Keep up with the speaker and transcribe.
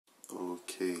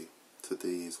Okay,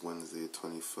 today is Wednesday,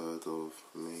 23rd of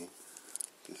May.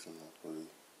 This is my body.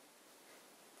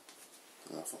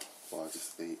 Wow, I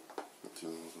just ate not too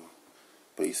long ago.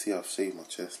 But you see, I've shaved my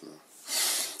chest now.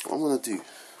 What I'm gonna do,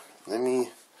 let me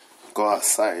go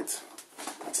outside,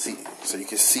 see, so you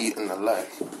can see it in the light.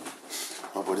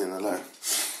 My body in the light.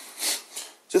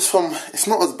 Just from, it's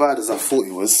not as bad as I thought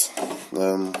it was.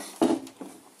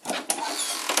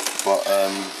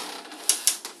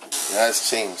 It has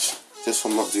changed just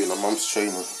from not doing a month's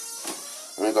training.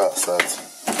 Let me go outside.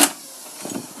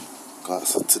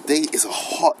 Today is a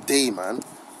hot day, man.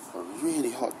 A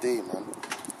really hot day, man.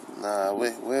 Nah,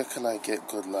 where can I get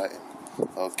good lighting?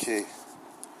 Okay,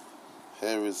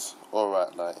 here is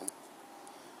alright lighting.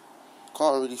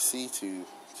 Can't really see too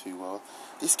well.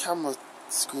 This camera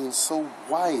screen's so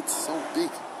wide, so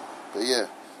big. But yeah,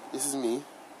 this is me,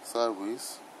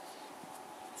 sideways,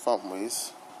 front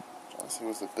ways. Trying to see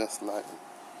what's the best lighting.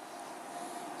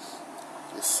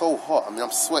 It's so hot. I mean, I'm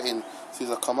sweating as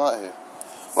soon as I come out here.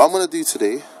 What I'm gonna do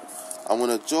today, I'm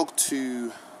gonna jog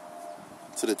to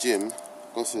the gym.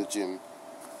 Go to the gym.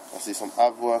 I see some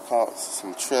ab workouts,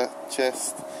 some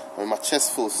chest. I mean, my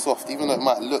chest feels soft, even though it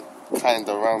might look kind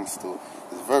of round still.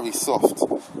 It's very soft.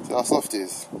 See how soft it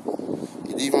is?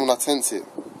 Even when I tense it,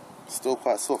 it's still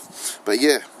quite soft. But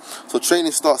yeah, so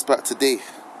training starts back today.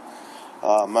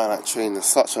 Ah man, that training is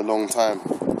such a long time.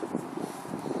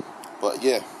 But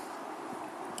yeah,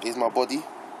 here's my body.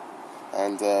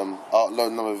 And I'll upload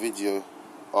another video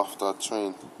after I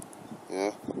train.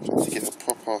 Yeah, trying to get a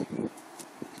proper.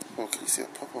 Oh, can you see a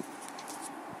proper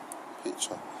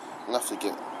picture? I'm gonna have to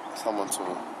get someone to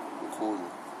record me.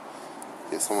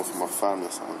 Get someone from my family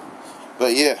or something.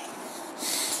 But yeah,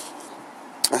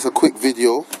 that's a quick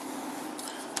video,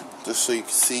 just so you can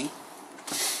see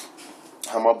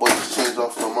how my body's changed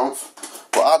after a month.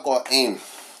 But I got aim.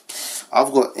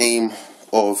 I've got aim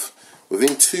of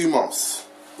within 2 months.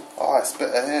 Oh, it's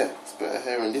better hair. It's better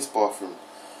hair in this bathroom.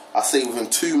 I say within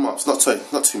 2 months. Not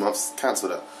 2 months. Cancel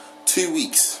that. 2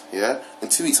 weeks. Yeah. In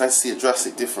 2 weeks, I see a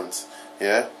drastic difference.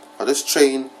 Yeah. I just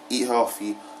train, eat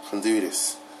healthy, can do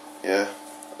this. Yeah.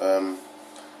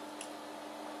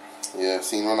 Yeah.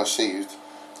 See, when I shaved,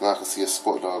 now I can see a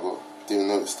spot that I got. Didn't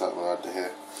notice that when I had the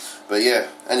hair. But yeah.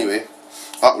 Anyway,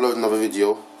 upload another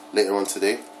video later on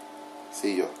today.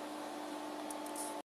 See ya.